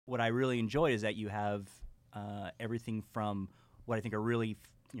what I really enjoyed is that you have everything from what I think are really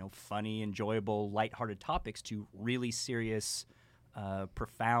funny, enjoyable, lighthearted topics to really serious,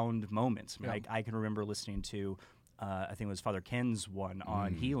 profound moments. I mean, I can remember listening to I think it was Father Ken's one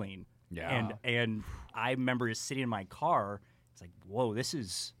on healing. Yeah. And I remember just sitting in my car. It's like, whoa, this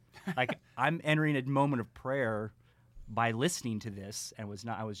is like I'm entering a moment of prayer by listening to this, and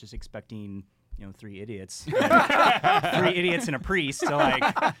I was just expecting three idiots and a priest. So like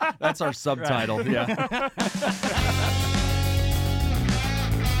that's our subtitle. Right. Yeah.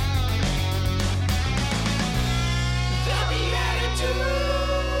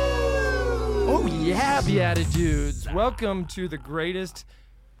 Oh yeah, Beatitudes. Welcome to the greatest,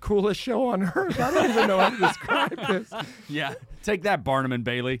 coolest show on earth. I don't even know how to describe this. Yeah. Take that, Barnum and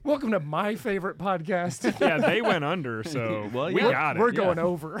Bailey. Welcome to my favorite podcast. Yeah, they went under, so we got it. We're going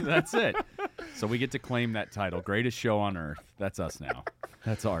over. That's it. So we get to claim that title. Greatest show on earth. That's us now.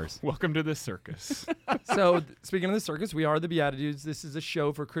 That's ours. Welcome to the circus. So speaking of the circus, we are the Beatitudes. This is a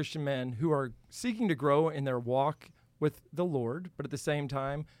show for Christian men who are seeking to grow in their walk with the Lord, but at the same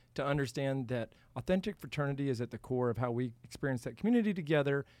time to understand that authentic fraternity is at the core of how we experience that community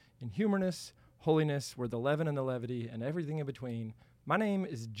together in humorness, holiness, we're the leaven and the levity, and everything in between. My name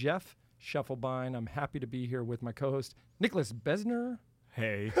is Jeff Scheffelbein. I'm happy to be here with my co-host, Nicholas Besner.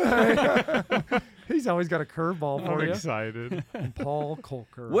 Hey. He's always got a curveball for you. I'm excited. And Paul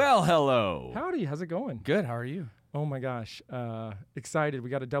Kolker. Well, hello. Howdy, how's it going? Good, how are you? Oh my gosh, excited. We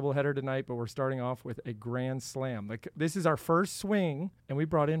got a doubleheader tonight, but we're starting off with a grand slam. Like this is our first swing, and we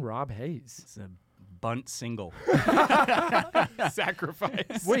brought in Rob Hayes. It's a bunt single.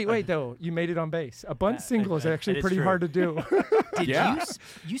 Sacrifice. Wait, though. You made it on base. A bunt single is actually pretty hard to do. Did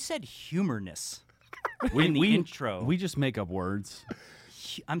you said humorness in the we intro. We just make up words.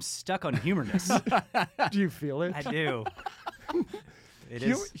 I'm stuck on humorness. Do you feel it? I do.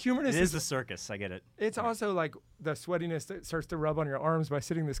 Humorness is the circus. I get it. It's also like the sweatiness that starts to rub on your arms by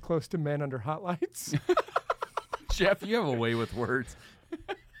sitting this close to men under hot lights. Jeff, you have a way with words.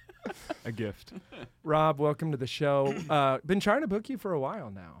 A gift. Rob, welcome to the show. Been trying to book you for a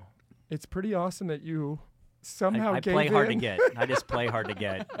while now. It's pretty awesome that you somehow I gave play hard in. to get. I just play hard to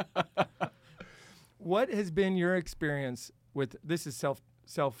get. What has been your experience with this? Is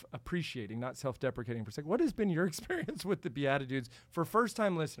self-appreciating, not self-deprecating per se. What has been your experience with the Beatitudes for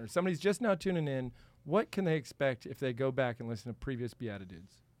first-time listeners? Somebody's just now tuning in. What can they expect if they go back and listen to previous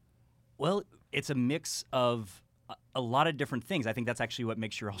Beatitudes? Well, it's a mix of a lot of different things. I think that's actually what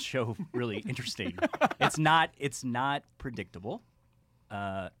makes your show really interesting. It's not predictable.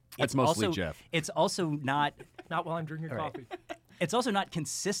 That's mostly also, Jeff. It's also not while I'm drinking coffee. It's also not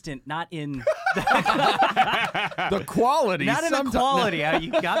consistent. Not in the quality. Not in the quality.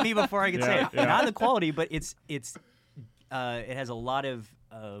 You got me before I could say it. Yeah. Not in the quality, but it has a lot of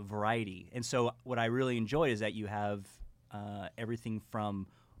variety. And so what I really enjoyed is that you have everything from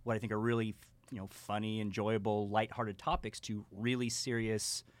what I think are really funny, enjoyable, lighthearted topics to really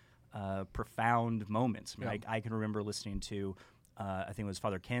serious, profound moments. I mean, I can remember listening to I think it was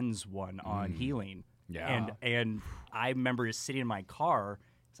Father Ken's one on healing. Yeah. And I remember just sitting in my car.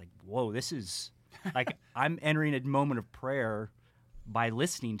 It's like, whoa, this is like I'm entering a moment of prayer by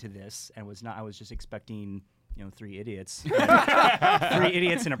listening to this, and I was just expecting three idiots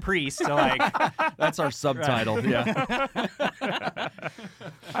and a priest. So like that's our subtitle. Right. Yeah.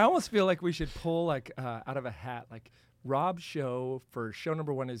 I almost feel like we should pull like out of a hat, like Rob's show for show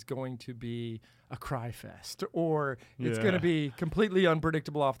number 1 is going to be a cry fest, or it's going to be completely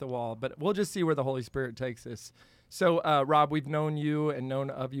unpredictable off the wall, but we'll just see where the Holy Spirit takes us. So Rob, we've known you and known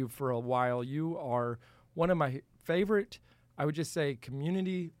of you for a while. You are one of my favorite, I would just say,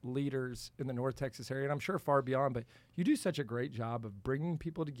 community leaders in the North Texas area, and I'm sure far beyond, but you do such a great job of bringing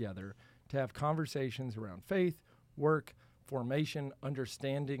people together to have conversations around faith, work, formation,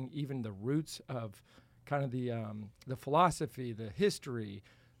 understanding even the roots of kind of the philosophy, the history,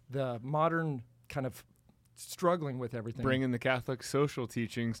 the modern kind of struggling with everything. Bringing the Catholic social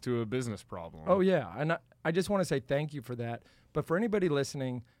teachings to a business problem. Oh, yeah. And I just want to say thank you for that. But for anybody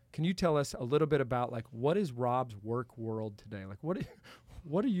listening, can you tell us a little bit about, like, what is Rob's work world today? Like,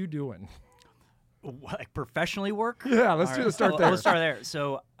 what are you doing? Like professionally work? Yeah, let's start there. Let's start there.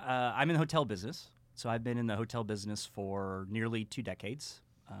 So I'm in the hotel business. So I've been in the hotel business for nearly 2 decades.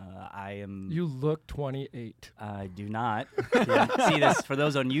 You look 28. I do not. See this for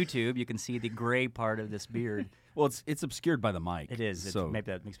those on YouTube. You can see the gray part of this beard. Well, it's obscured by the mic. It is. So Maybe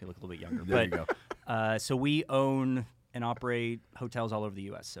that makes me look a little bit younger. There you go. So we own and operate hotels all over the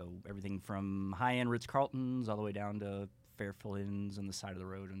U.S. So everything from high-end Ritz-Carltons all the way down to Fairfield Inns on the side of the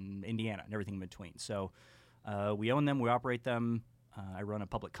road in Indiana and everything in between. So we own them. We operate them. I run a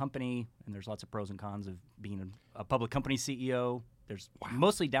public company, and there's lots of pros and cons of being a public company CEO. There's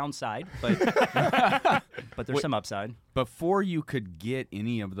mostly downside, but but there's some upside. Before you could get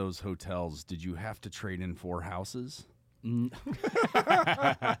any of those hotels, did you have to trade in 4 houses? Yeah,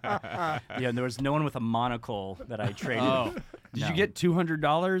 there was no one with a monocle that I traded. Oh. Did No. you get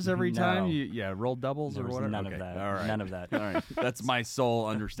 $200 every time? No. Roll doubles There or was whatever? none Okay. of that. All right. None of that. All right. That's my sole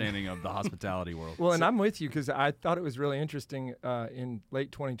understanding of the hospitality world. Well, and I'm with you because I thought it was really interesting in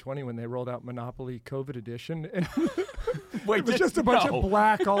late 2020 when they rolled out Monopoly COVID edition, and Wait, it was just a bunch of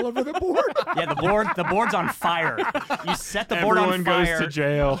black all over the board. Yeah, the board's on fire. You set the board Everyone on fire. goes to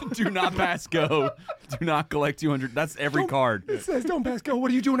jail. Do not pass go. Do not collect 200. That's every card. It says, "Don't pass go."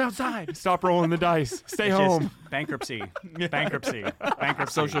 What are you doing outside? Stop rolling the dice. Stay It's home. just bankruptcy. Bankruptcy.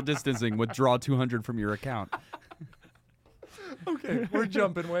 Social distancing. Withdraw 200 from your account. Okay, we're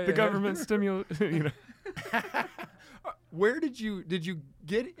jumping way. The ahead. government stimulus. Where did you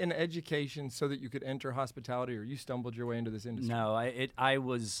get an education so that you could enter hospitality, or you stumbled your way into this industry? No,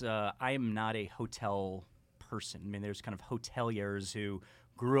 I am not a hotel person. I mean, there's kind of hoteliers who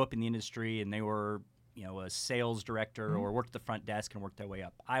grew up in the industry and they were, a sales director or worked at the front desk and worked their way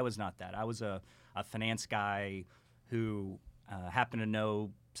up. I was not that. I was a finance guy who happened to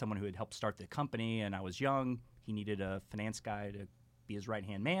know someone who had helped start the company, and I was young. He needed a finance guy to be his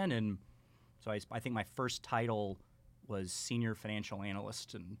right-hand man, and so I think my first title was senior financial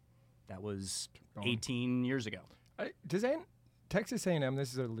analyst, and that was 18 years ago. Does Texas A&M,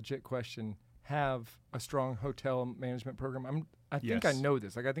 this is a legit question, have a strong hotel management program? I think I Yes. know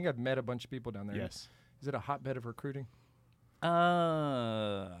this. I think I've met a bunch of people down there. Yes. Is it a hotbed of recruiting?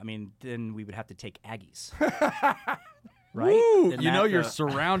 I mean, then we would have to take Aggies, right? Woo! Isn't You know that you're the-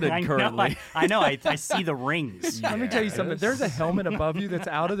 surrounded I currently. Know, I know. I see the rings. Let me tell you something. There's a helmet above you that's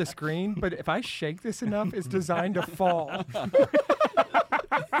out of the screen, but if I shake this enough, it's designed to fall.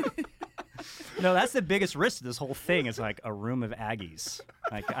 No, that's the biggest risk to this whole thing. Is like a room of Aggies,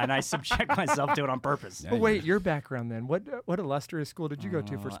 and I subject myself to it on purpose. But wait, your background then. What illustrious school did you go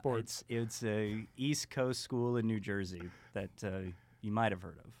to for sports? It's a East Coast school in New Jersey that you might have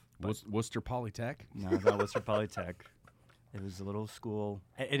heard of. Worcester Polytech? No, it's not Worcester Polytech. It was a little school.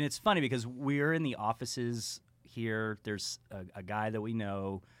 And it's funny because we're in the offices here. There's a guy that we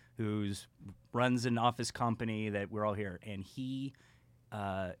know who's runs an office company that we're all here. And he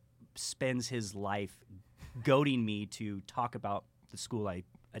spends his life goading me to talk about the school I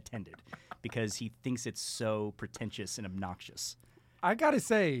attended because he thinks it's so pretentious and obnoxious. I got to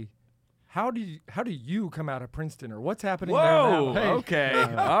say, how do you come out of Princeton, or what's happening Whoa! there now? Hey,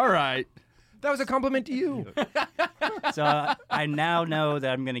 Okay. All right. that was a compliment to you. So I now know that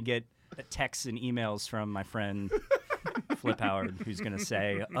I'm going to get texts and emails from my friend Flip Howard, who's going to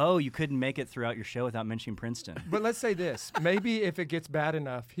say, "Oh, you couldn't make it throughout your show without mentioning Princeton." But let's say this. Maybe if it gets bad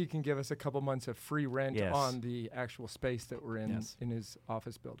enough, he can give us a couple months of free rent Yes. on the actual space that we're in Yes. in his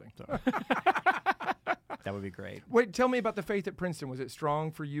office building. That would be great. Wait, tell me about the faith at Princeton. Was it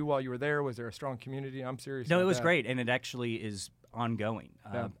strong for you while you were there? Was there a strong community? I'm serious. No, about it was that. great, and it actually is ongoing.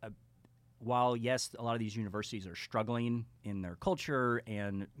 Yeah. While, yes, a lot of these universities are struggling in their culture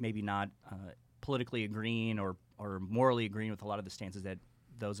and maybe not politically agreeing or morally agreeing with a lot of the stances that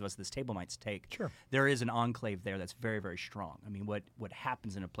those of us at this table might take, Sure. there is an enclave there that's very, very strong. I mean, what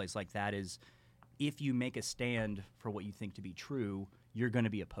happens in a place like that is if you make a stand for what you think to be true, you're going to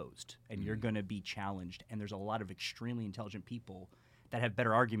be opposed and you're going to be challenged. And there's a lot of extremely intelligent people that have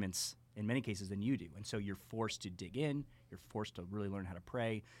better arguments in many cases than you do. And so you're forced to dig in. You're forced to really learn how to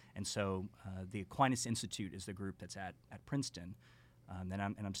pray. And so the Aquinas Institute is the group that's at Princeton. And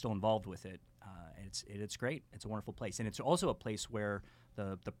I'm still involved with it. And it's great. It's a wonderful place. And it's also a place where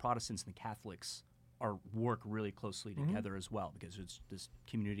the Protestants and the Catholics work really closely together as well, because it's this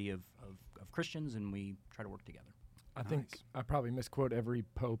community of Christians, and we try to work together. I think I probably misquote every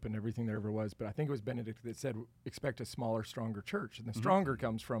pope and everything there ever was, but I think it was Benedict that said, expect a smaller, stronger church. And the stronger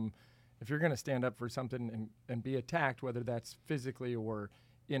comes from, if you're going to stand up for something and be attacked, whether that's physically or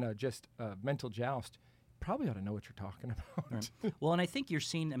in just a mental joust, probably ought to know what you're talking about. Right. Well, and I think you're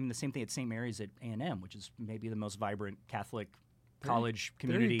seeing the same thing at St. Mary's at A&M, which is maybe the most vibrant Catholic college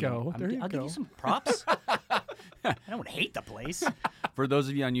community. go. There you I'll give go. you some props. I don't hate the place. For those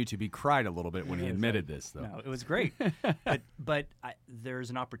of you on YouTube, he cried a little bit when he admitted this, though. No, it was great. but there's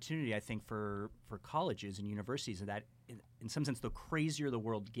an opportunity, I think, for colleges and universities that, in some sense, the crazier the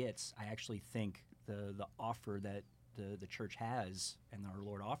world gets, I actually think the offer that the church has and our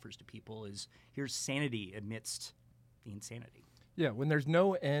Lord offers to people is, here's sanity amidst the insanity. Yeah, when there's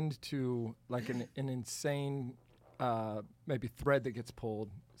no end to like an insane maybe thread that gets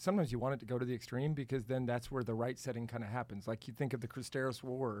pulled. Sometimes you want it to go to the extreme because then that's where the right setting kind of happens. Like you think of the Cristeros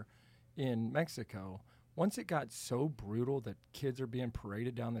War in Mexico. Once it got so brutal that kids are being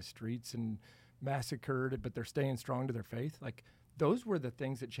paraded down the streets and massacred, but they're staying strong to their faith, like those were the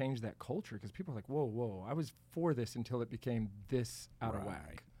things that changed that culture because people are like, whoa, I was for this until it became this out of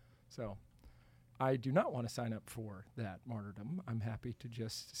whack. So I do not want to sign up for that martyrdom. I'm happy to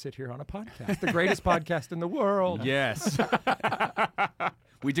just sit here on a podcast, the greatest podcast in the world. Yes.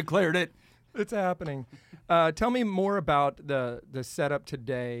 We declared it. It's happening. Tell me more about the setup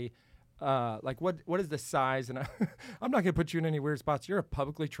today. Like what is the size? And I'm not going to put you in any weird spots. You're a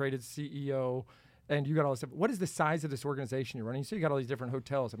publicly traded CEO, and you got all this stuff. What is the size of this organization you're running? So you got all these different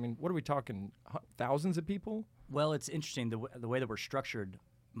hotels. I mean, what are we talking? Thousands of people? Well, it's interesting the way that we're structured.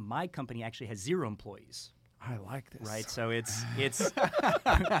 My company actually has 0 employees. I like this. Right, so it's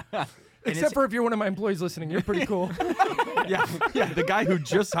except for if you're one of my employees listening, you're pretty cool. Yeah, the guy who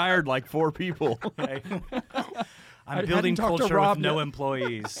just hired like 4 people. Right. I'm I building hadn't talked to culture Rob with no yet.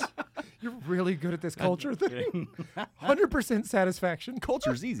 employees. You're really good at this culture thing. 100% satisfaction.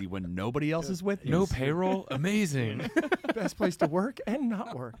 Culture's easy when nobody else is with you. No payroll. Amazing. Best place to work and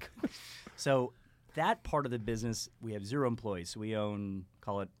not work. So that part of the business, we have 0 employees. So we own,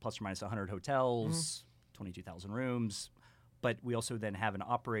 call it plus or minus 100 hotels, 22,000 rooms. But we also then have an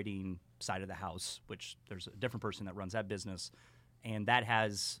operating side of the house, which there's a different person that runs that business. And that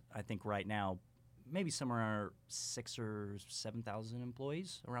has, I think right now, maybe somewhere around 6,000 or 7,000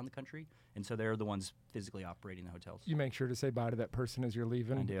 employees around the country. And so they're the ones physically operating the hotels. You make sure to say bye to that person as you're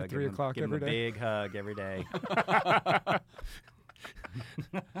leaving I do. I at 3 o'clock give every them a day. big hug every day.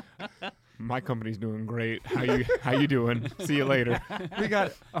 My company's doing great. How you doing? See you later. We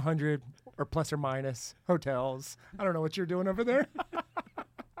got 100 or plus or minus hotels. I don't know what you're doing over there.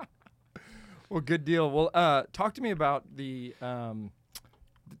 Well, good deal. Well, talk to me about the,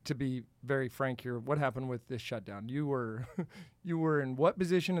 to be very frank here, what happened with this shutdown? You were in what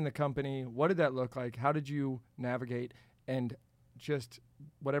position in the company? What did that look like? How did you navigate? And just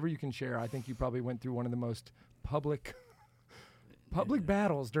whatever you can share, I think you probably went through one of the most public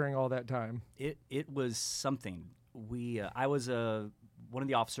battles during all that time. It was something. I was one of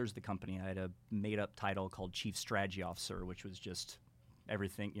the officers of the company. I had a made-up title called Chief Strategy Officer, which was just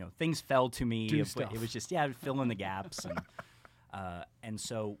everything. You know, things fell to me. It was just fill in the gaps, and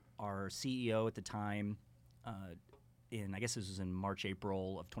so our CEO at the time, I guess this was in March,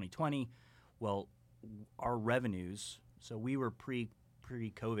 April of 2020. Well, our revenues. So we were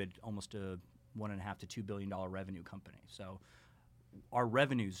pre-COVID almost a $1.5 to $2 billion revenue company. So our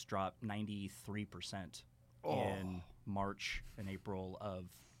revenues dropped 93% in March and April of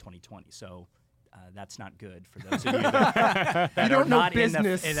 2020. So that's not good for those of you that You don't are know not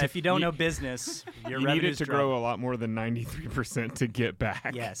business. and if you don't know business, your You need it revenues to drop. grow a lot more than 93% to get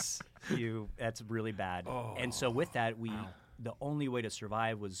back. Yes, that's really bad. And so with that, the only way to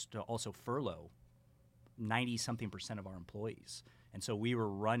survive was to also furlough 90-something% of our employees. And so we were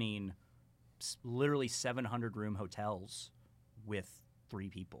running literally 700 room hotels with 3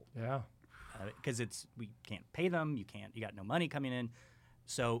 people. Yeah. Because we can't pay them, you got no money coming in.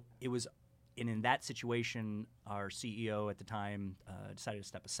 So it was, and in that situation, our CEO at the time decided to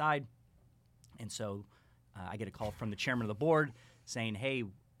step aside. And so I get a call from the chairman of the board saying, hey,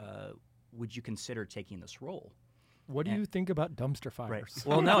 would you consider taking this role? What do you think about dumpster fires? Right.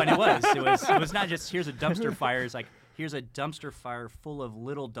 Well, no, and it was not just here's a dumpster fire. It's like here's a dumpster fire full of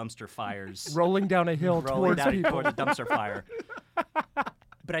little dumpster fires Rolling down a hill rolling towards down people. towards a dumpster fire.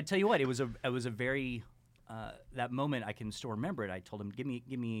 But I tell you what, it was a very that moment I can still remember it. I told him, give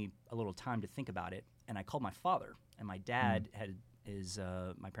me a little time to think about it, and I called my father. And my dad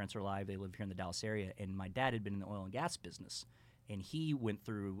my parents are alive. They live here in the Dallas area, and my dad had been in the oil and gas business. And he went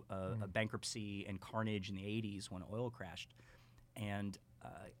through a bankruptcy and carnage in the 80s when oil crashed. And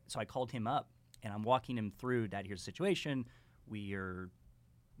so I called him up, and I'm walking him through, Dad, here's the situation. We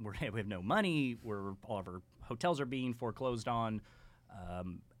have no money. All of our hotels are being foreclosed on.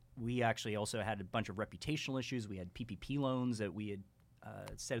 We actually also had a bunch of reputational issues. We had PPP loans that we had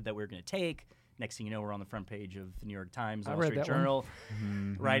said that we were going to take. Next thing you know, we're on the front page of the New York Times, I Wall read Street that one. Journal.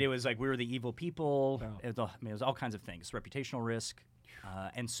 Right? It was like we were the evil people. Oh. It was all kinds of things, reputational risk.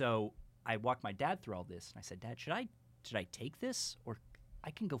 And so I walked my dad through all this, and I said, Dad, should I take this, or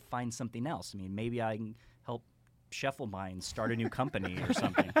I can go find something else? I mean, maybe I can help Scheffelbein start a new company or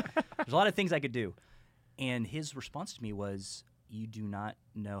something. There's a lot of things I could do. And his response to me was, you do not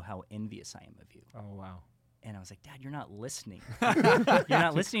know how envious I am of you. Oh, wow. And I was like, Dad, you're not listening. You're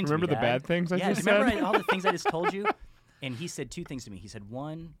not listening to me, Remember the Dad. bad things I Yeah, just do you remember said? all the things I just told you? And he said 2 things to me. He said,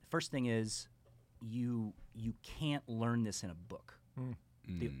 first thing is, you can't learn this in a book. Mm.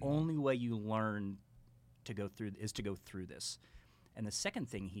 The only way you learn to go through is to go through this. And the second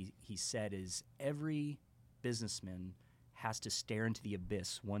thing he said is every businessman has to stare into the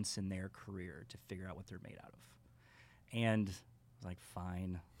abyss once in their career to figure out what they're made out of. And I was like,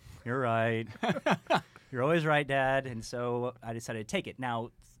 fine, you're right. You're always right, Dad. And so I decided to take it. Now,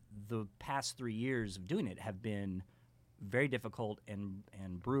 the past 3 years of doing it have been very difficult and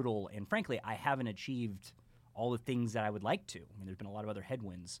brutal. And frankly, I haven't achieved all the things that I would like to. I mean, there's been a lot of other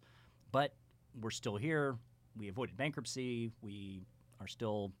headwinds. But we're still here. We avoided bankruptcy. We are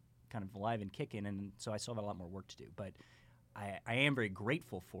still kind of alive and kicking. And so I still have a lot more work to do. But I am very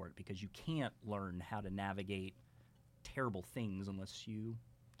grateful for it because you can't learn how to navigate terrible things unless you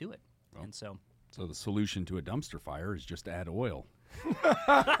do it. Well, and so the solution to a dumpster fire is just add oil.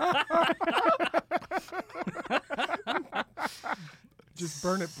 Just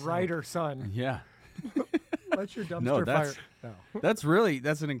burn it brighter, son. Yeah. Let your dumpster fire. No.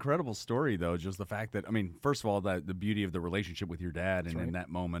 That's an incredible story, though. Just the fact that, I mean, first of all, the beauty of the relationship with your dad, and in that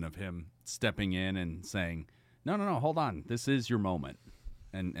moment of him stepping in and saying, no, hold on, this is your moment,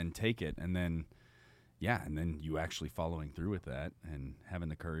 and take it, and then, and then you actually following through with that and having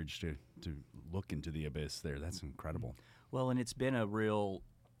the courage to look into the abyss there. That's incredible. Well, and it's been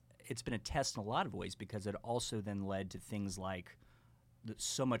a test in a lot of ways because it also then led to things like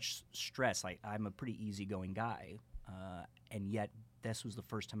so much stress. I'm a pretty easygoing guy, and yet this was the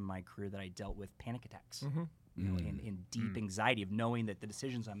first time in my career that I dealt with panic attacks, in deep anxiety of knowing that the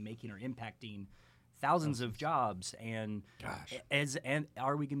decisions I'm making are impacting thousands of jobs, and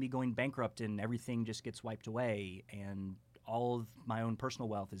are we going to be going bankrupt and everything just gets wiped away, and all of my own personal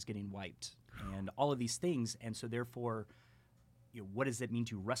wealth is getting wiped, and all of these things, and so therefore, what does it mean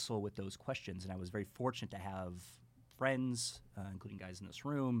to wrestle with those questions? And I was very fortunate to have friends, including guys in this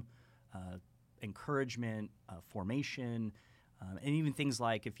room, encouragement, formation, and even things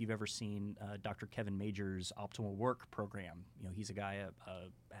like if you've ever seen Dr. Kevin Major's Optimal Work program. He's a guy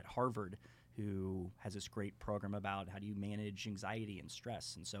at Harvard who has this great program about how do you manage anxiety and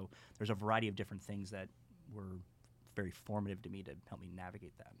stress. And so there's a variety of different things that were very formative to me to help me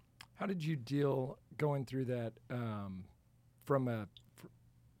navigate that. How did you deal going through that from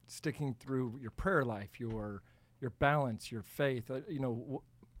sticking through your prayer life, your balance, your faith?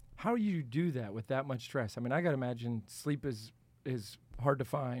 How do you do that with that much stress? I mean, I got to imagine sleep is hard to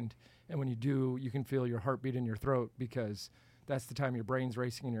find, and when you do, you can feel your heartbeat in your throat because that's the time your brain's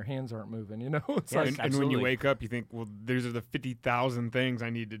racing and your hands aren't moving. It's Yes, and when you wake up, you think, well, these are the 50,000 things I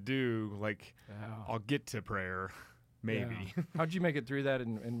need to do. Like, I'll get to prayer, maybe. Yeah. How'd you make it through that,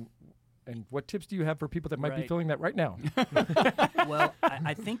 and what tips do you have for people that might be Right. feeling that right now? Well,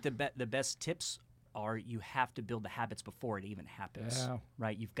 I think the best tips are you have to build the habits before it even happens. Yeah.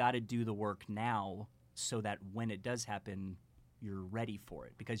 Right? You've got to do the work now so that when it does happen, you're ready for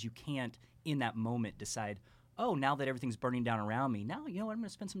it. Because you can't, in that moment, decide, oh, now that everything's burning down around me, now, I'm going to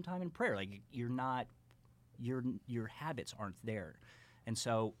spend some time in prayer. Like, you're not, your habits aren't there. And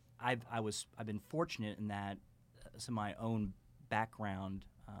so I've been fortunate in that some of my own background,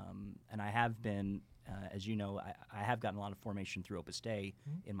 and I have been, as you know, I have gotten a lot of formation through Opus Dei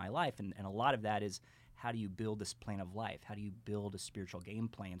in my life, and a lot of that is how do you build this plan of life? How do you build a spiritual game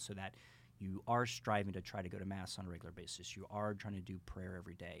plan so that you are striving to try to go to Mass on a regular basis? You are trying to do prayer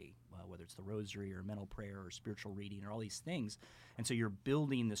every day, whether it's the rosary or mental prayer or spiritual reading or all these things. And so you're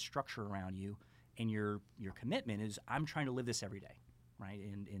building the structure around you, and your commitment is, I'm trying to live this every day, right?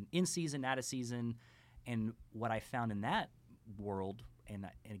 And in season, out of season. And what I found in that world, and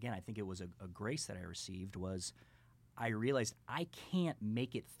again, I think it was a grace that I received, was I realized I can't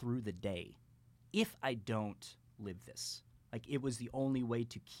make it through the day if I don't live this. Like, it was the only way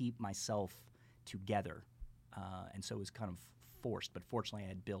to keep myself together. And so it was kind of forced. But fortunately, I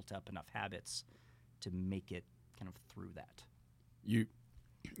had built up enough habits to make it kind of through that.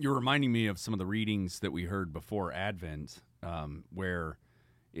 You're reminding me of some of the readings that we heard before Advent, where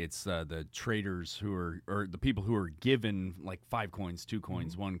it's the traders who are, or the people who are given like 5 coins, 2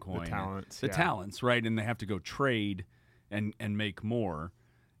 coins, 1 coin. talents, The yeah. talents, right? And they have to go trade and make more.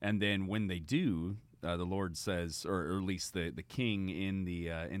 And then when they do, the Lord says, or at least the king in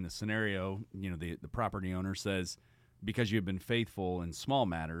the scenario, the property owner says, because you have been faithful in small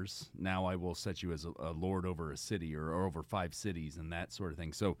matters, now I will set you as a lord over a city or over 5 cities and that sort of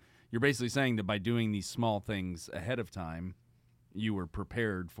thing. So you're basically saying that by doing these small things ahead of time, you were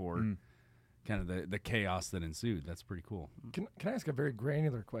prepared for kind of the chaos that ensued. That's pretty cool. Can I ask a very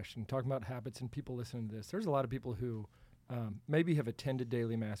granular question? Talking about habits and people listening to this, there's a lot of people who maybe have attended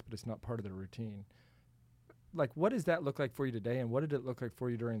daily Mass, but it's not part of their routine. what does that look like for you today, and what did it look like for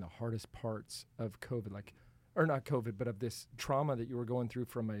you during the hardest parts of COVID? Or not COVID, but of this trauma that you were going through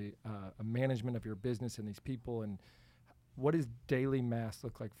from a management of your business and these people. And what does daily Mass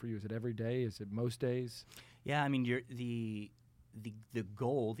look like for you? Is it every day? Is it most days? Yeah, I mean, the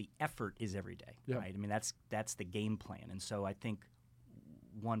goal, the effort is every day, right? I mean, that's the game plan. And so I think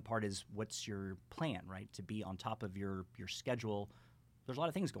one part is what's your plan, right? To be on top of your schedule. There's a lot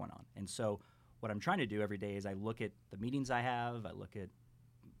of things going on. And so what I'm trying to do every day is I look at the meetings I have, I look at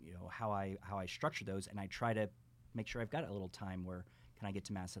how I structure those, and I try to make sure I've got a little time where can I get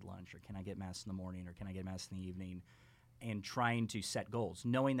to Mass at lunch, or can I get Mass in the morning, or can I get Mass in the evening, and trying to set goals,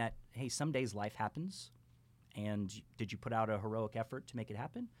 knowing that, hey, some days life happens, and did you put out a heroic effort to make it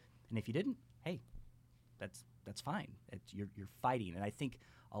happen? And if you didn't, hey, that's fine. You're fighting. And I think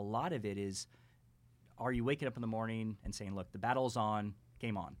a lot of it is, are you waking up in the morning and saying, look, the battle's on,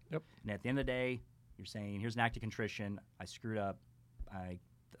 game on. Yep. And at the end of the day, you're saying, here's an act of contrition. I screwed up. I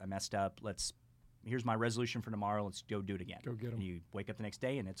messed up. Here's my resolution for tomorrow. Let's go do it again. Go get 'em. And you wake up the next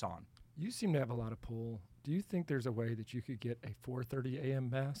day and it's on. You seem to have a lot of pull. Do you think there's a way that you could get a 4:30 a.m.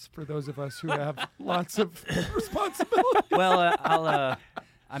 Mass for those of us who have lots of responsibility? Well,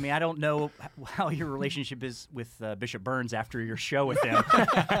 I don't know how your relationship is with Bishop Burns after your show with him.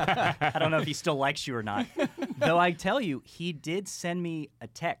 I don't know if he still likes you or not. Though I tell you, he did send me a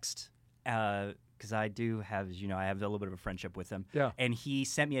text because I do have, I have a little bit of a friendship with him. Yeah. And he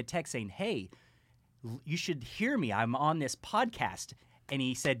sent me a text saying, hey, you should hear me. I'm on this podcast. And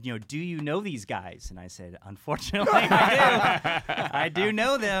he said, do you know these guys? And I said, unfortunately, I do. I do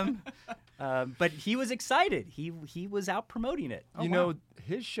know them. But he was excited. He was out promoting it.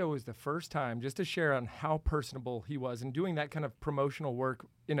 His show was the first time, just to share on how personable he was and doing that kind of promotional work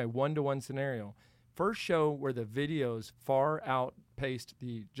in a one-to-one scenario. First show where the videos far outpaced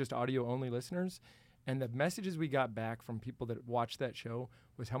the just audio-only listeners. And the messages we got back from people that watched that show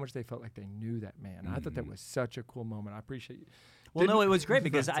was how much they felt like they knew that man. I thought that was such a cool moment. I appreciate you. Well, no, it was great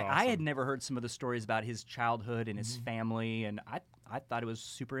because That's I had awesome. never heard some of the stories about his childhood and his family, and I thought it was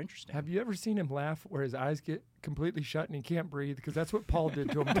super interesting. Have you ever seen him laugh where his eyes get completely shut and he can't breathe? Because that's what Paul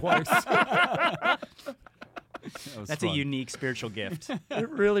did to him twice. That's a unique spiritual gift. It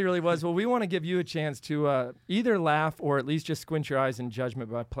really, really was. Well, we want to give you a chance to either laugh or at least just squint your eyes in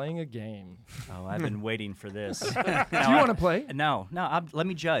judgment by playing a game. Oh, I've been waiting for this. Do you want to play? No. Let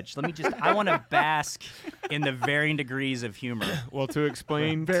me judge. I want to bask in the varying degrees of humor. Well, to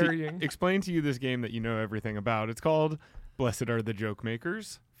explain to you this game that you know everything about, it's called Blessed Are the Joke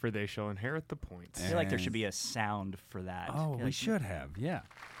Makers, for they shall inherit the points. I feel like there should be a sound for that. Oh, we should have, yeah.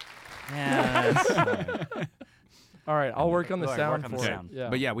 Yeah. All right, I'll work on the All right, sound work on for the it. sound. Yeah.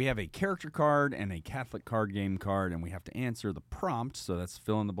 But yeah, we have a character card and a Catholic card game card, and we have to answer the prompt, so that's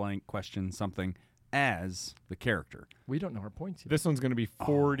fill in the blank, question something, as the character. We don't know our points yet. This one's going to be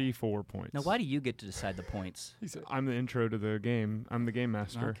 44 points. Now, why do you get to decide the points? I'm the intro to the game. I'm the game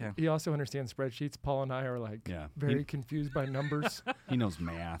master. Okay. He also understands spreadsheets. Paul and I are very confused by numbers. He knows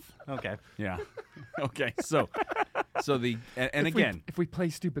math. Okay. Yeah. Okay. So the and If again, if we play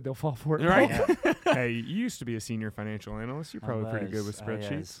stupid, they'll fall for it. right? Yeah. Hey, you used to be a senior financial analyst. You're probably pretty good with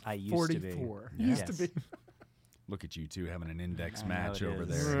spreadsheets. I used 44. to be. Used to be. Look at you two having an index I know match it over is.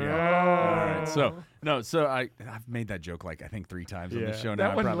 there. Yeah. Yeah. All right. So I've made that joke like I think 3 times on the Yeah. show That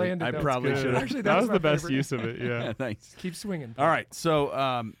now. one I probably landed. I That was probably good. should have. Actually, That was my the best favorite. use of it. Yeah. Thanks. Keep swinging. All right.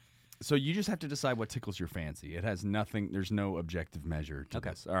 So you just have to decide what tickles your fancy. It has nothing. There's no objective measure to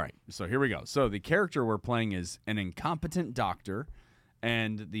this. All right. So here we go. So the character we're playing is an incompetent doctor,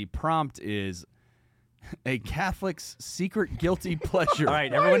 and the prompt is a Catholic's secret guilty pleasure. All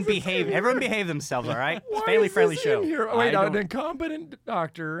right, everyone behave themselves, all right? It's a family-friendly show. Here? Wait, I an don't- incompetent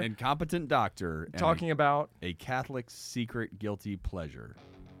doctor Incompetent doctor and talking about. a Catholic's secret guilty pleasure.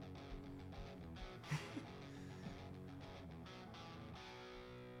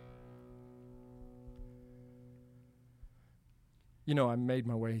 I made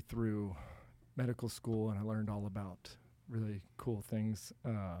my way through medical school and I learned all about really cool things,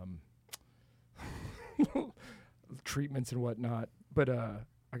 treatments and whatnot. But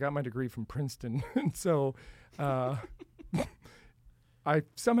I got my degree from Princeton, and so I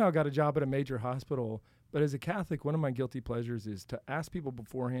somehow got a job at a major hospital. But as a Catholic, one of my guilty pleasures is to ask people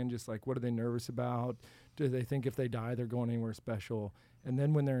beforehand, just like, what are they nervous about? Do they think if they die, they're going anywhere special? And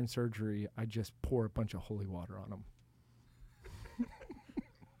then when they're in surgery, I just pour a bunch of holy water on them.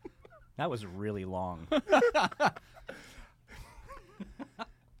 That was really long.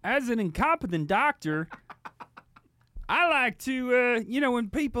 As an incompetent doctor, I like to, when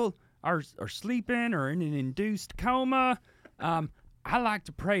people are sleeping or in an induced coma, I I like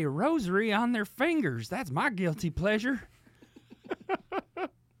to pray a rosary on their fingers. That's my guilty pleasure.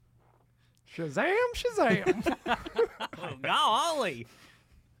 Shazam, Shazam. Oh, golly.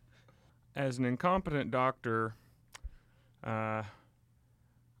 As an incompetent doctor, I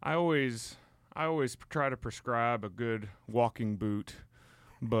always try to prescribe a good walking boot,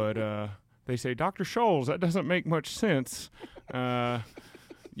 but they say, Dr. Scholes, that doesn't make much sense.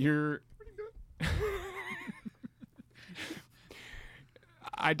 You're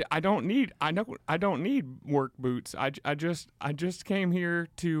I don't need work boots. I just came here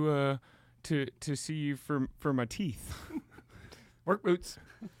to see you for my teeth. Work boots.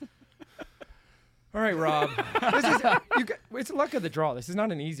 All right, Rob. It's luck of the draw. This is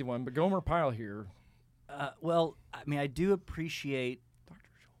not an easy one, but Gomer Pyle here. Well, I mean, I do appreciate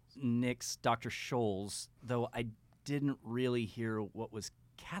Nick's Dr. Scholes, though I didn't really hear what was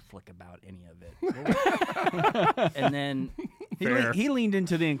Catholic about any of it. And then He leaned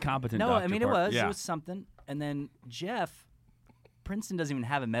into the incompetent no, doctor I mean, part. it was something. And then Jeff, Princeton doesn't even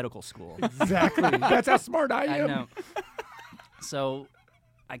have a medical school. Exactly. That's how smart I I am. know. So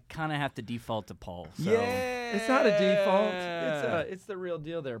I kind of have to default to Paul. So. Yeah. It's not a default. It's the real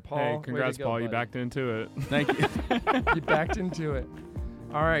deal there, Paul. Hey, Way congrats, to go, Paul. You buddy. backed into it. Thank you. You backed into it.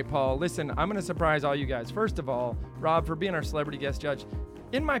 All right, Paul. Listen, I'm going to surprise all you guys. First of all, Rob, for being our celebrity guest judge.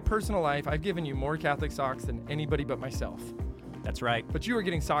 In my personal life, I've given you more Catholic socks than anybody but myself. That's right. But you are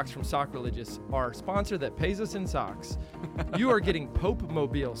getting socks from Sock Religious, our sponsor that pays us in socks. You are getting Pope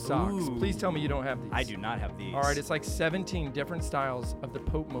Mobile socks. Ooh. Please tell me you don't have these. I do not have these. All right, it's like 17 different styles of the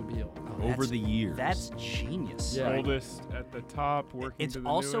Pope Mobile. Over the years. That's genius. Yeah. Oldest at the top, working It's to the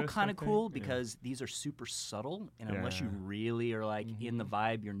also newest, kind I of think. cool Yeah. because these are super subtle, and unless you Yeah. really are like in the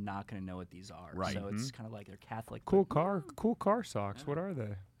vibe, you're not going to know what these are. Right. So it's kind of like they're Catholic. Cool but- car socks. What are they?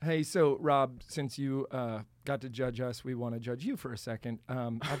 Hey, so Rob, since you got to judge us, we want to judge you for a second.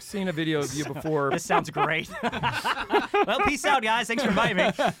 I've seen a video of you before. This sounds great. Well, peace out, guys. Thanks for inviting me.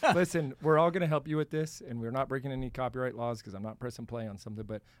 Listen, we're all going to help you with this, and we're not breaking any copyright laws because I'm not pressing play on something,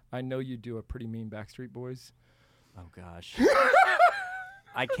 but I know you do a pretty mean Backstreet Boys. Oh, gosh.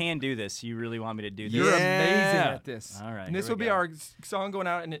 I can do this. You really want me to do this? You're amazing Yeah. at this. All right, And this here will we be go. our song going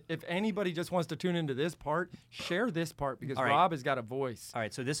out, and if anybody just wants to tune into this part, share this part because All right. Rob has got a voice. All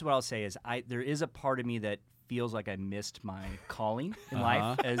right, so this is what I'll say is there is a part of me that feels like I missed my calling in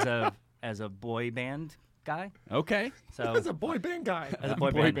life as a boy band guy. Okay. So As a boy band guy. as a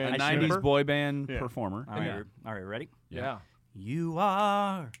boy, boy band, band I A should- 90s boy band Yeah. performer. All right, all right, ready? Yeah. You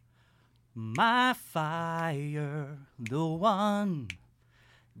are my fire, the one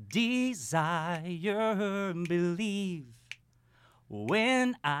desire, believe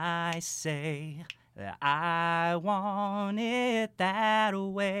when I say that I want it that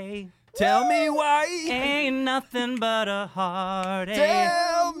way. Tell me why. Ain't nothing but a heartache.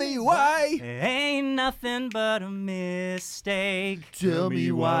 Tell me why. Ain't nothing but a mistake. Tell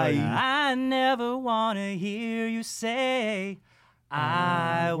me why. I never want to hear you say,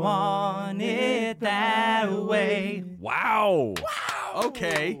 I want it that way. Wow.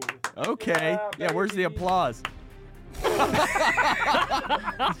 Okay. Okay. Yeah, where's the applause?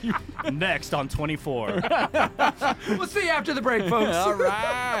 Next on 24. We'll see you after the break, folks. All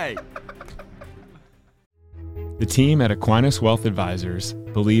right. The team at Aquinas Wealth Advisors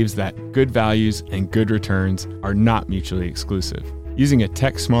believes that good values and good returns are not mutually exclusive. Using a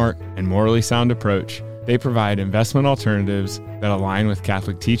tech-smart and morally sound approach, they provide investment alternatives that align with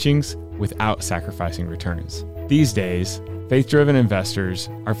Catholic teachings without sacrificing returns. These days, faith-driven investors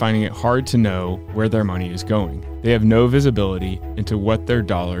are finding it hard to know where their money is going. They have no visibility into what their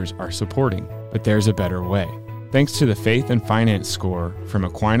dollars are supporting, but there's a better way. Thanks to the Faith and Finance Score from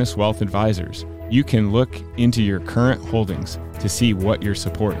Aquinas Wealth Advisors, you can look into your current holdings to see what you're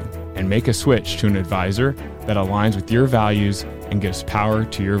supporting and make a switch to an advisor that aligns with your values and gives power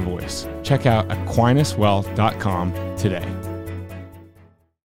to your voice. Check out AquinasWealth.com today.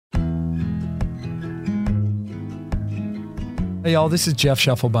 Hey y'all, this is Jeff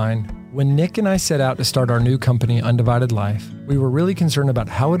Scheffelbein. When Nick and I set out to start our new company, Undivided Life, we were really concerned about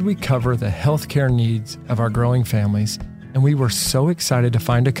how would we cover the healthcare needs of our growing families, and we were so excited to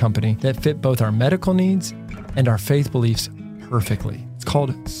find a company that fit both our medical needs and our faith beliefs perfectly. It's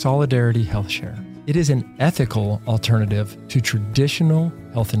called Solidarity Health Share. It is an ethical alternative to traditional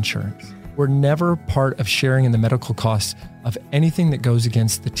health insurance. We're never part of sharing in the medical costs of anything that goes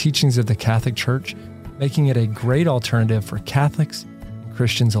against the teachings of the Catholic Church, making it a great alternative for Catholics and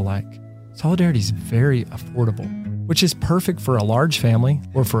Christians alike. Solidarity is very affordable, which is perfect for a large family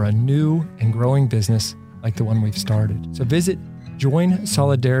or for a new and growing business like the one we've started. So visit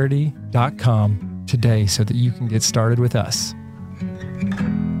joinsolidarity.com today so that you can get started with us.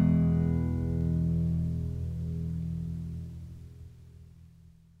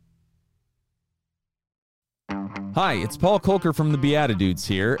 Hi, it's Paul Kolker from the Beatitudes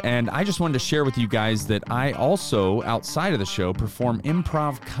here, and I just wanted to share with you guys that I also, outside of the show, perform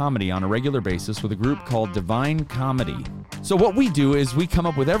improv comedy on a regular basis with a group called Divine Comedy. So what we do is we come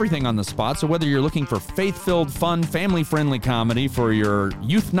up with everything on the spot, so whether you're looking for faith-filled, fun, family-friendly comedy for your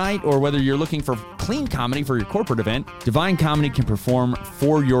youth night, or whether you're looking for clean comedy for your corporate event, Divine Comedy can perform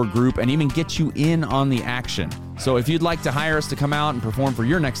for your group and even get you in on the action. So if you'd like to hire us to come out and perform for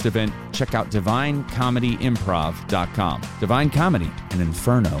your next event, check out DivineComedyImprov.com. Divine Comedy, an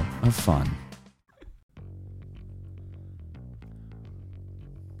inferno of fun.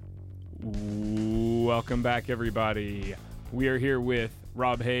 Welcome back, everybody. We are here with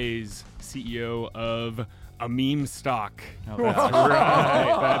Rob Hayes, CEO of a meme stock. Oh,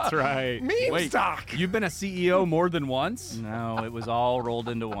 That's right. Meme stock. You've been a CEO more than once? No, it was all rolled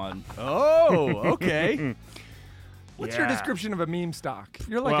into one. Oh, okay. What's your Yeah. description of a meme stock?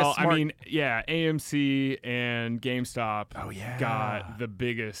 You're like Well, a smart... I mean, yeah, AMC and GameStop yeah. got the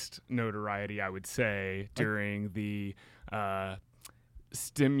biggest notoriety, I would say, during the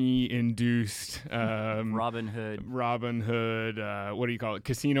STEMI-induced Robin Hood. what do you call it?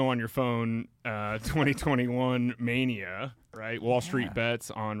 Casino on your phone 2021 mania, right? Wall Street Bets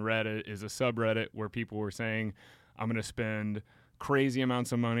on Reddit is a subreddit where people were saying, I'm going to spend crazy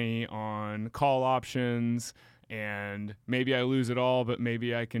amounts of money on call options, and maybe I lose it all, but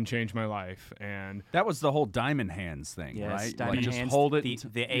maybe I can change my life. And That was the whole diamond hands thing, Yes, right? Diamond like just Hands, hold it.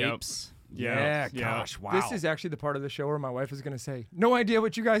 the apes. Yeah, gosh, wow. This is actually the part of the show where my wife is going to say, no idea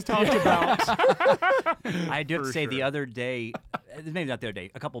what you guys talked about. I do have to For say, the sure. other day, maybe not the other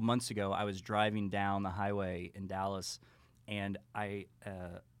day, a couple months ago, I was driving down the highway in Dallas, and a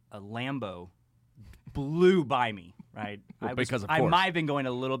Lambo blew by me, right? Well, because of I course. might have been going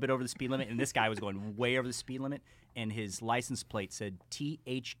a little bit over the speed limit, and this guy was going way over the speed limit, and his license plate said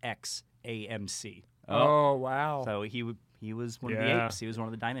THX-AMC. Oh, wow. So he was one of the Yeah. apes. He was one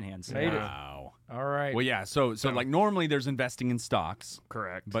of the diamond hands. Made it. Wow. All right. Well, yeah. So like normally there's investing in stocks,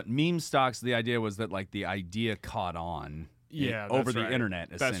 correct. but meme stocks. The idea was that like the idea caught on. Yeah, over that's the right. internet.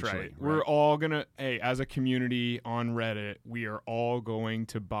 That's Essentially, right. We're all gonna, as a community on Reddit, we are all going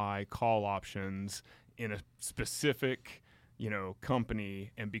to buy call options in a specific,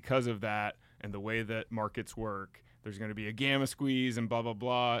 company, and because of that and the way that markets work, there's going to be a gamma squeeze and blah blah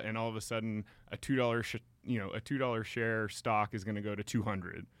blah, and all of a sudden a $2 share stock is going to go to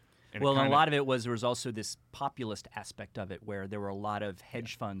 200. And Well, and a lot of it was there was also this populist aspect of it where there were a lot of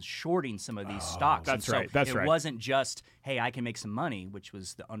hedge funds shorting some of these stocks. that's and so right, that's it right. wasn't just, hey, I can make some money, which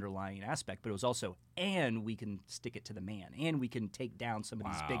was the underlying aspect, but it was also, and we can stick it to the man, and we can take down some of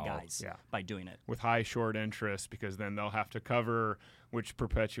these big guys Yeah. by doing it. with high short interest, because then they'll have to cover, which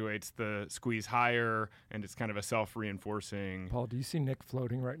perpetuates the squeeze higher, and it's kind of a self-reinforcing. Paul, do you see Nick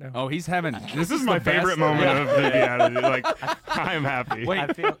floating right now? Oh, he's having. This is my favorite moment of the Beatitude. Like, I'm happy.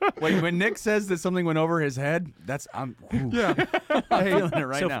 Wait, wait. When Nick says that something went over his head, that's I'm Yeah. I'm feeling it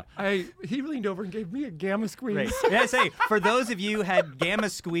right So now. He leaned over and gave me a gamma squeeze. Right. Yeah, I say, for those of you who had Gamma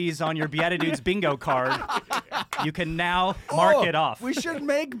Squeeze on your Beatitudes bingo card, you can now mark it off. We should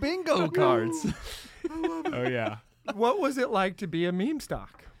make bingo cards. Oh yeah. What was it like to be a meme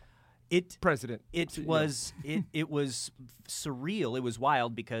stock president? It was surreal. It was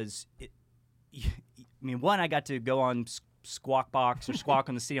wild because I got to go on Squawk Box or Squawk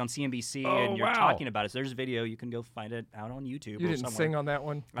on the City on CNBC, and you're wow. talking about it. So there's a video. You can go find it out on YouTube. You or didn't somewhere. sing on that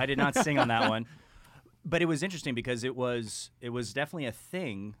one. I did not sing on that one, but it was interesting because it was definitely a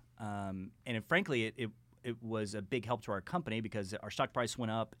thing, and frankly, it was a big help to our company because our stock price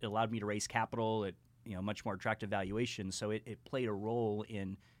went up. It allowed me to raise capital at much more attractive valuation. So it played a role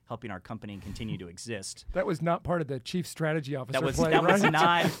in helping our company continue to exist. That was not part of the chief strategy officer That was play, that was right?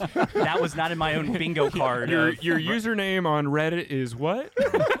 not that was not in my own bingo card. Your username on Reddit is what?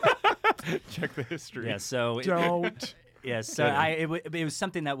 Check the history. Yeah. So Don't. yes. So it was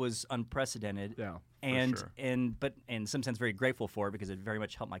something that was unprecedented. Yeah. And sure. but in some sense very grateful for it because it very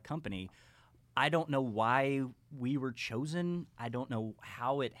much helped my company. I don't know why we were chosen. I don't know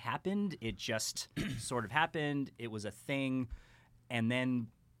how it happened. It just sort of happened. It was a thing, and then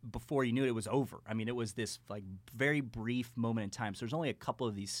before you knew it, it was over. I mean, it was this like very brief moment in time. So there's only a couple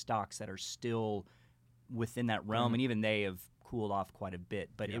of these stocks that are still within that realm, and even they have cooled off quite a bit.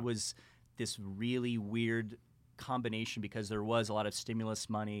 But it was this really weird combination because there was a lot of stimulus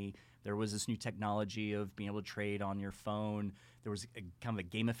money. There was this new technology of being able to trade on your phone. There was kind of a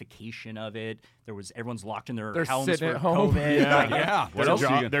gamification of it. There was everyone's locked in their They're homes sitting for at home. COVID. Yeah. Like, Yeah. What Their, else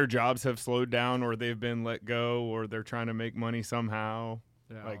are you their jobs have slowed down, or they've been let go, or they're trying to make money somehow.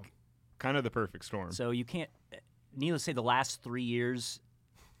 Yeah. Like, kind of the perfect storm. So you can't. Needless to say, the last 3 years,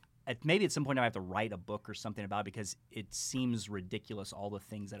 maybe at some point I have to write a book or something about it because it seems ridiculous, all the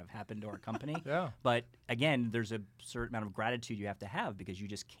things that have happened to our company. Yeah. But again, there's a certain amount of gratitude you have to have because you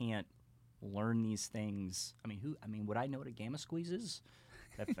just can't learn these things. I mean, would I know what a gamma squeeze is?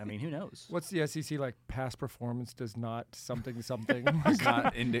 Who knows? What's the SEC like? Past performance does not something. Does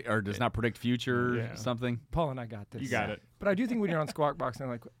not predict future something. Paul and I got this. You got it. But I do think when you're on Squawk Box and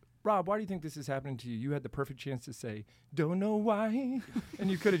like, Rob, why do you think this is happening to you? You had the perfect chance to say, don't know why. And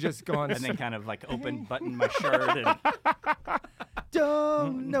you could have just gone. And then kind of like button my shirt and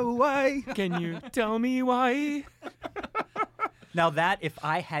don't know why. Can you tell me why? now that if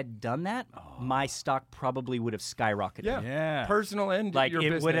I had done that, my stock probably would have skyrocketed. Yeah. Personal and Like your it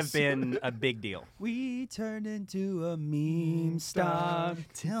business. would have been a big deal. We turned into a meme stock.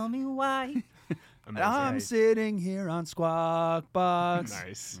 Tell me why. I'm sitting here on Squawk Box.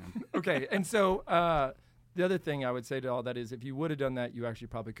 Nice. Okay, and so the other thing I would say to all that is if you would have done that, you actually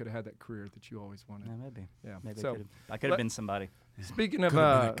probably could have had that career that you always wanted. Yeah, maybe. Yeah. Maybe So I could have been somebody. speaking of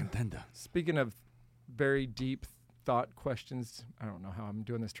Contender. speaking of very deep thought questions, I don't know how I'm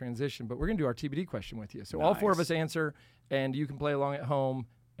doing this transition, but we're going to do our TBD question with you. So all four of us answer, and you can play along at home,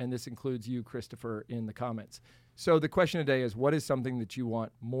 and this includes you, Christopher, in the comments. So the question today is, what is something that you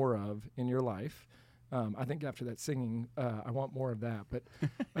want more of in your life? I think after that singing, I want more of that. But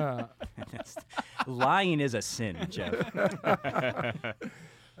Lying is a sin, Jeff.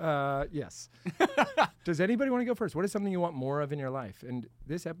 yes. Does anybody want to go first? What is something you want more of in your life? And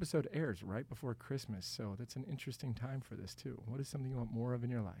this episode airs right before Christmas, so that's an interesting time for this too. What is something you want more of in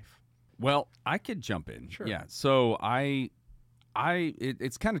your life? Well, I could jump in. Sure. Yeah. So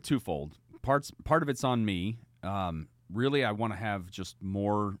it's kind of twofold. Part of it's on me. Really, I want to have just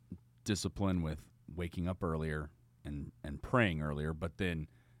more discipline with waking up earlier and praying earlier. But then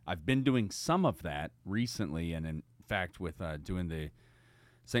I've been doing some of that recently, and in fact, with doing the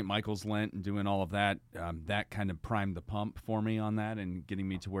St. Michael's Lent and doing all of that, that kind of primed the pump for me on that and getting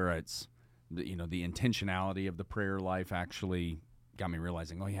me to where it's, the intentionality of the prayer life actually got me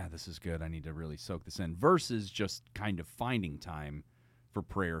realizing, oh yeah, this is good. I need to really soak this in versus just kind of finding time for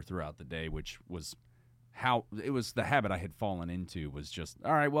prayer throughout the day, which was how it was the habit I had fallen into was just,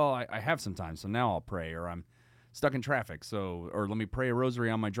 all right, well, I have some time, so now I'll pray, or I'm stuck in traffic, or let me pray a rosary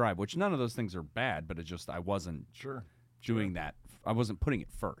on my drive, which none of those things are bad, but it just, I wasn't doing that. I wasn't putting it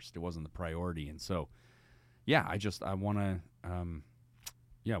first. It wasn't the priority. And so, yeah, I want to,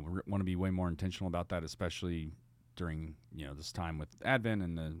 want to be way more intentional about that, especially during, this time with Advent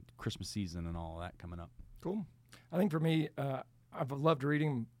and the Christmas season and all of that coming up. Cool. I think for me, I've loved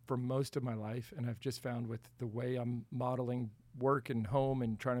reading for most of my life, and I've just found with the way I'm modeling work and home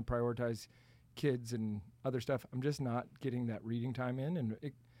and trying to prioritize kids and other stuff, I'm just not getting that reading time in. And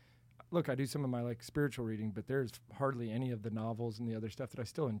look, I do some of my spiritual reading, but there's hardly any of the novels and the other stuff that I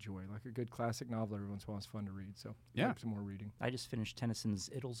still enjoy. Like a good classic novel every once in a while is fun to read. So yeah, some more reading. I just finished Tennyson's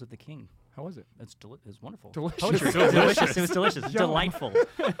Idylls of the King. How was it? It's wonderful. Delicious. Poetry. It was delicious. It was delicious. It's delightful.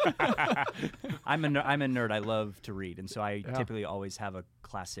 I'm a nerd. I love to read, and so I typically always have a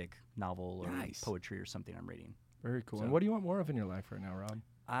classic novel or poetry or something I'm reading. Very cool. So, and what do you want more of in your life right now, Rob?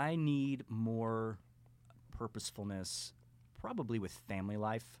 I need more purposefulness, probably with family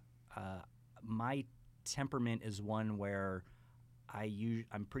life. My temperament is one where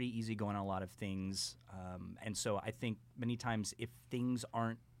I'm pretty easygoing on a lot of things, and so I think many times if things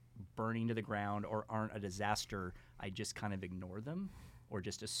aren't burning to the ground or aren't a disaster, I just kind of ignore them or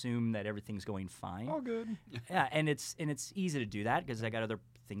just assume that everything's going fine. All good. Yeah, and it's easy to do that because I got other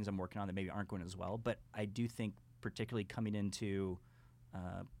things I'm working on that maybe aren't going as well. But I do think, particularly coming into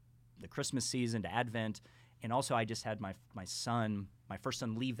the Christmas season to Advent, and also I just had my first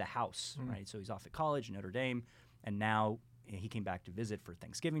son leave the house, right? So he's off at college in Notre Dame, and now he came back to visit for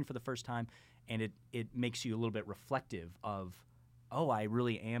Thanksgiving for the first time, and it makes you a little bit reflective of, oh, I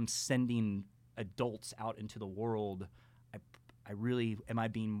really am sending adults out into the world. I really am I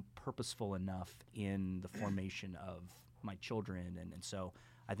being purposeful enough in the formation of my children, and so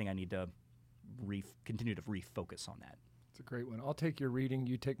I think I need to continue to refocus on that. It's a great one. I'll take your reading.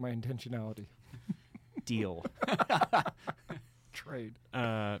 You take my intentionality. Deal. Trade.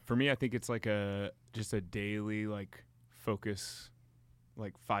 For me, I think it's just a daily focus,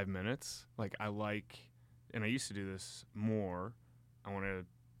 5 minutes. And I used to do this more. I want to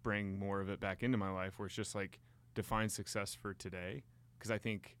bring more of it back into my life where it's just define success for today. Because I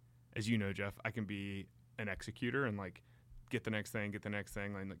think, as you know, Jeff, I can be an executor and get the next thing,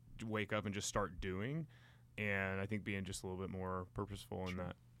 and wake up and just start doing. And I think being just a little bit more purposeful in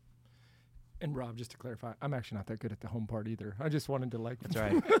that. And Rob, just to clarify, I'm actually not that good at the home part either. I just wanted to That's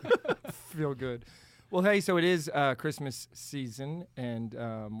right. feel good. Well, hey, so it is Christmas season, and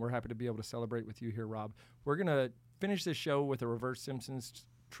we're happy to be able to celebrate with you here, Rob. We're going to finish this show with a reverse Simpsons,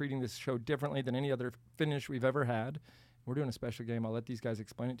 treating this show differently than any other finish we've ever had. We're doing a special game. I'll let these guys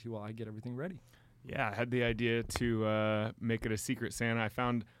explain it to you while I get everything ready. Yeah, I had the idea to make it a Secret Santa. I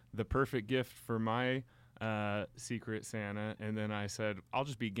found the perfect gift for my Secret Santa, and then I said, I'll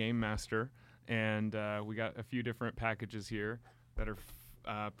just be Game Master. And we got a few different packages here that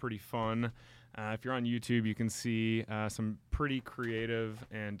are pretty fun. If you're on YouTube, you can see some pretty creative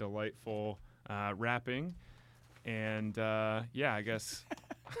and delightful wrapping. And yeah, I guess.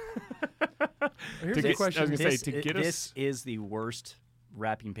 Here's a question. I was going to say, to get us. This is the worst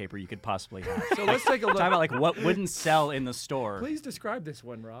wrapping paper you could possibly have. So let's take a look. Talk about like what wouldn't sell in the store. Please describe this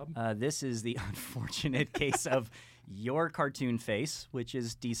one, Rob. This is the unfortunate case of your cartoon face, which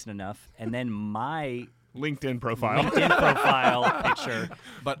is decent enough, and then my LinkedIn profile. LinkedIn profile picture.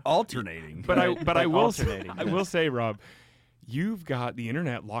 But alternating. But I will alternating, I will say, Rob, you've got the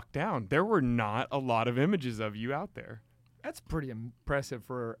internet locked down. There were not a lot of images of you out there. That's pretty impressive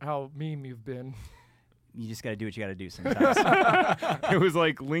for how meme you've been. You just got to do what you got to do sometimes. It was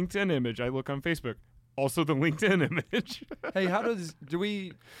like LinkedIn image. I look on Facebook. Also the LinkedIn image. Hey,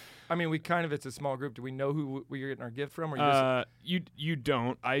 I mean, we kind of, it's a small group. Do we know who we're getting our gift from? Or You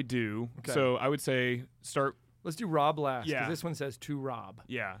don't. I do. Okay. So I would say start. Let's do Rob last, because Yeah. this one says to Rob.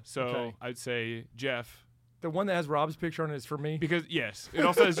 Yeah. So Okay. I'd say Jeff. The one that has Rob's picture on it is for me. Because yes, it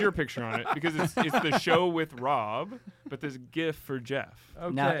also has your picture on it because it's the show with Rob, but there's a gift for Jeff.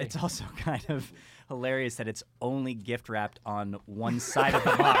 Okay. Now, it's also kind of hilarious that it's only gift wrapped on one side of the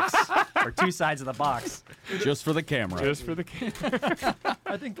box, or two sides of the box. Just for the camera. Just for the camera.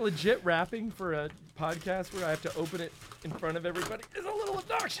 I think legit wrapping for a podcast where I have to open it in front of everybody is a little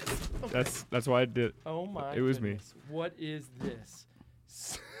obnoxious. Okay. That's why I did it. Oh my It was me. goodness. What is this?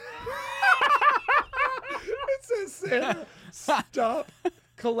 It says Santa, stop,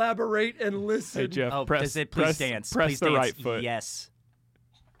 collaborate, and listen. Hey Jeff, Oh, press, does it please press, dance? Press Please the dance. right foot. Yes.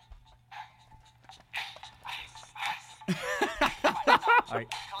 All right.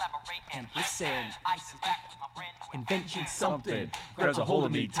 And listen. Invention something. Grabs a hold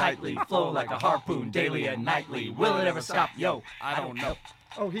of me tightly. Flow like a harpoon daily and nightly. Will it ever stop? Yo, I don't know.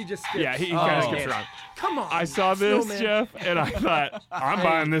 Oh, he just skipped. Yeah, he kind of skips okay. around. Come on. I saw this, Snowman. Jeff, and I thought, I'm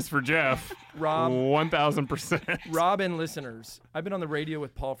buying this for Jeff. Rob. 1,000%. Rob and listeners, I've been on the radio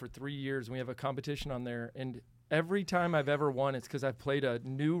with Paul for 3 years, and we have a competition on there. And every time I've ever won, it's because I've played a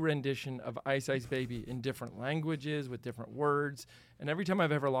new rendition of Ice Ice Baby in different languages with different words. And every time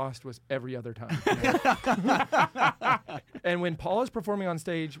I've ever lost was every other time. And when Paul is performing on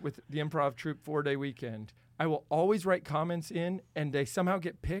stage with the improv troupe 4-day weekend, I will always write comments in, and they somehow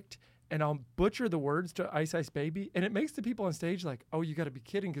get picked. And I'll butcher the words to Ice Ice Baby, and it makes the people on stage like, oh, you got to be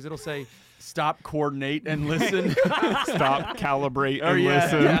kidding, because it'll say, Stop, coordinate, and listen. Stop, calibrate, and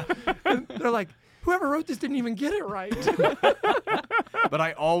listen. Yeah. and they're like, whoever wrote this didn't even get it right. But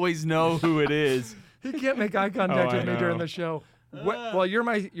I always know who it is. He can't make eye contact Oh, I with me during know. the show. Well, you're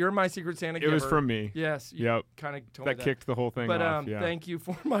my Secret Santa It giver. was from me. Yes. You Yep. kind of told me That that. kicked the whole thing But off. Yeah. thank you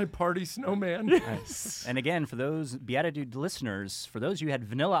for my party snowman. And again, for those Beatitude listeners, for those you had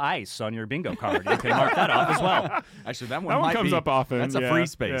Vanilla Ice on your bingo card, you can mark that off as well. Actually, that one That one might comes be, up often, That's a yeah, free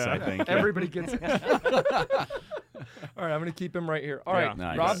space, yeah. I think. Everybody gets it. All right, I'm going to keep him right here. All right, Yeah.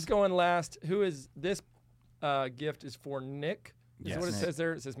 Nice. Rob's going last. Who is this gift is for Nick. Is Yes. what it Nick. says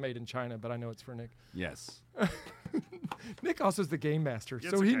there. It says made in China, but I know it's for Nick. Yes. Nick also is the game master, It's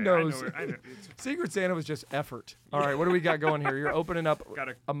so he okay. knows. I know. Secret Santa was just effort. All right, what do we got going here? You're opening up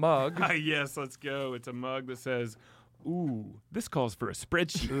Gotta- a mug. Yes, let's go. It's a mug that says, ooh, this calls for a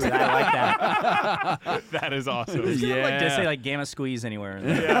spreadsheet. Ooh, I like that. That is awesome. It's kind of like to Yeah. say like Gamma Squeeze anywhere. In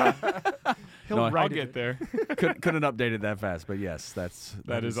there. He'll No, I'll write get it. there. Couldn't update it that fast, but yes,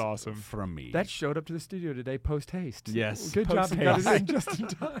 That is awesome. from me. That showed up to the studio today post haste. Yes. Good job. You got it in just in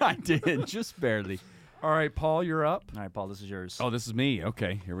time. I did, just barely. All right, Paul, you're up. All right, Paul, this is yours. Oh, this is me.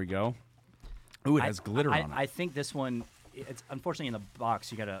 Okay, here we go. Ooh, it has glitter on it. I think this one, it's unfortunately in the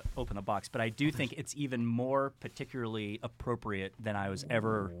box. You got to open the box, but I do think it's even more particularly appropriate than I was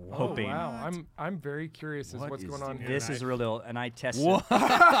ever hoping. Oh, wow. I'm very curious as What what's is going on here. This is a real deal, and I tested. What?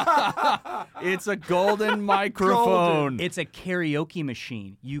 It's a golden microphone. It's a karaoke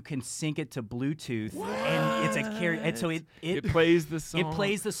machine. You can sync it to Bluetooth, and it's a and so It plays the song. it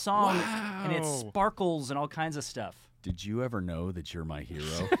plays the song, and it sparkles and all kinds of stuff. Did you ever know that you're my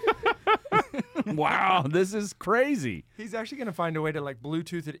hero? Wow, this is crazy. He's actually going to find a way to like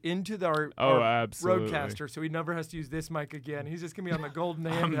Bluetooth it into our absolutely. Roadcaster, so he never has to use this mic again. He's just going to be on the golden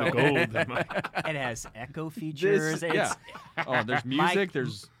I'm the handheld. gold. It has echo features. Yeah. Oh, there's music. Mike,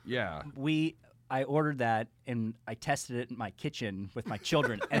 There's yeah. I ordered that, and I tested it in my kitchen with my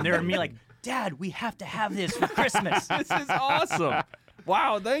children, and they're me like, Dad, we have to have this for Christmas. This is awesome.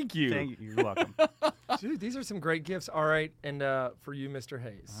 Wow, thank you. Thank you. You're welcome. Dude, these are some great gifts. All right, and for you, Mr.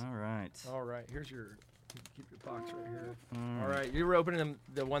 Hayes. All right. All right, here's your. Keep your box right here. All right, you were opening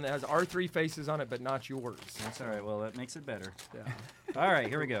the one that has our 3 faces on it, but not yours. That's all right. Well, that makes it better. Yeah. All right,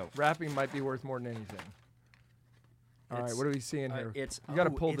 here we go. Wrapping might be worth more than anything. All right, what are we seeing here? It's you got to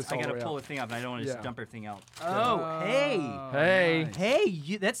pull this all I the got way to pull out. the thing out, and I don't want to Yeah. just dump everything out. Oh, hey. Hey.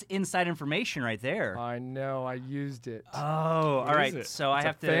 Hey, that's inside information right there. I know, I used it. Oh, all right. it? So I It's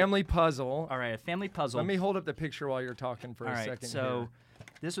have a to. family puzzle. All right, a family puzzle. Let me hold up the picture while you're talking for all a right. second. So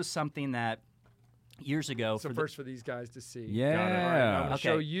this was something that years ago. So for first for these guys to see. Yeah. Got it. All right, I'm going to Okay.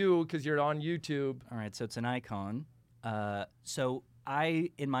 show you because you're on YouTube. All right, so it's an icon. So I,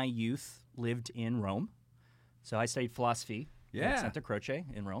 in my youth, lived in Rome. So I studied philosophy Yeah. at Santa Croce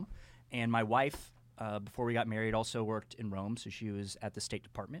in Rome. And my wife, before we got married, also worked in Rome. So she was at the State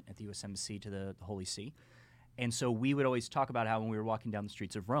Department at the U.S. Embassy to the Holy See. And so we would always talk about how when we were walking down the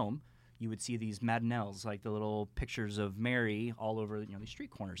streets of Rome, you would see these Madonelles, like the little pictures of Mary all over these street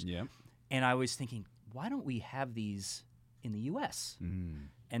corners. Yeah. And I was thinking, why don't we have these in the U.S.? Mm.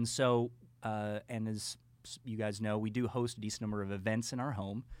 And so, and as you guys know, we do host a decent number of events in our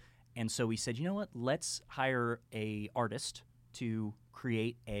home. And so we said, you know what? Let's hire a artist to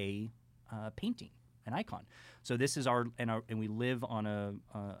create a painting, an icon. So this is and we live on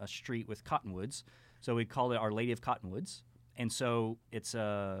a street with cottonwoods. So we call it Our Lady of Cottonwoods. And so it's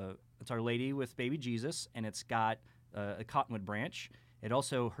Our Lady with baby Jesus, and it's got a cottonwood branch. It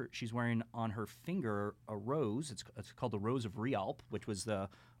also, she's wearing on her finger a rose. It's called the Rose of Rialp, which was a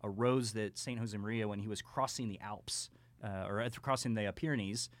rose that St. Josemaria, when he was crossing the Alps, or crossing the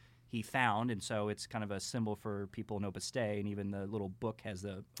Pyrenees, he found. And so it's kind of a symbol for people in Opus Dei, and even the little book has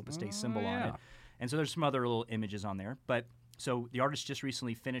the Opus Dei symbol on it. And so there's some other little images on there. But so the artist just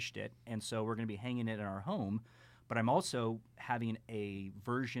recently finished it, and so we're going to be hanging it in our home. But I'm also having a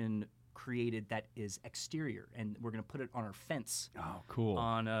version created that is exterior, and we're going to put it on our fence. Oh, cool.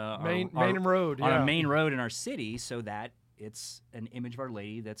 On Main road, on yeah. a main road in our city, so that it's an image of Our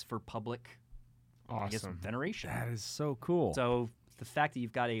Lady that's for public, I guess, Awesome. veneration. That is so cool. So the fact that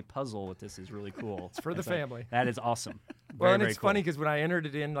you've got a puzzle with this is really cool. It's for the family. That is awesome. Well, and Very it's cool. funny because when I entered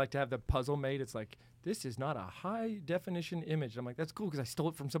it in, like to have the puzzle made, it's like, this is not a high definition image. I'm like, that's cool because I stole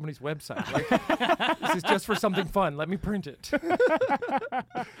it from somebody's website. Like, this is just for something fun. Let me print it.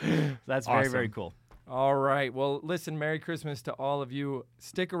 That's very, Awesome. very cool. All right. Well, listen, Merry Christmas to all of you.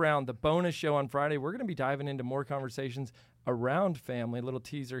 Stick around. The bonus show on Friday, we're going to be diving into more conversations around family. A little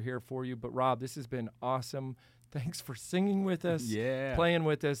teaser here for you. But, Rob, this has been awesome. Thanks for singing with us, Yeah. playing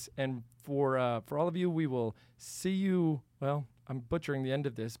with us. And for all of you, we will see you. Well, I'm butchering the end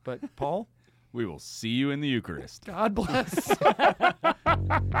of this, but Paul? We will see you in the Eucharist. God bless.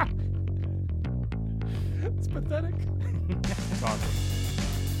 It's pathetic.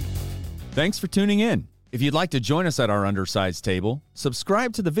 Thanks for tuning in. If you'd like to join us at our undersized table,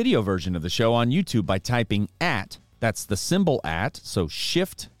 subscribe to the video version of the show on YouTube by typing @ that's the symbol @, so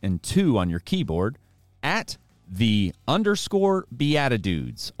shift and 2 on your keyboard, @the_Beatitudes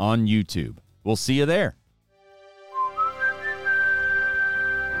on YouTube. We'll see you there.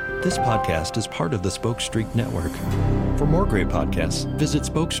 This podcast is part of the Spoke Street Network. For more great podcasts, visit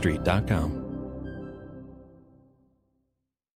spokestreet.com.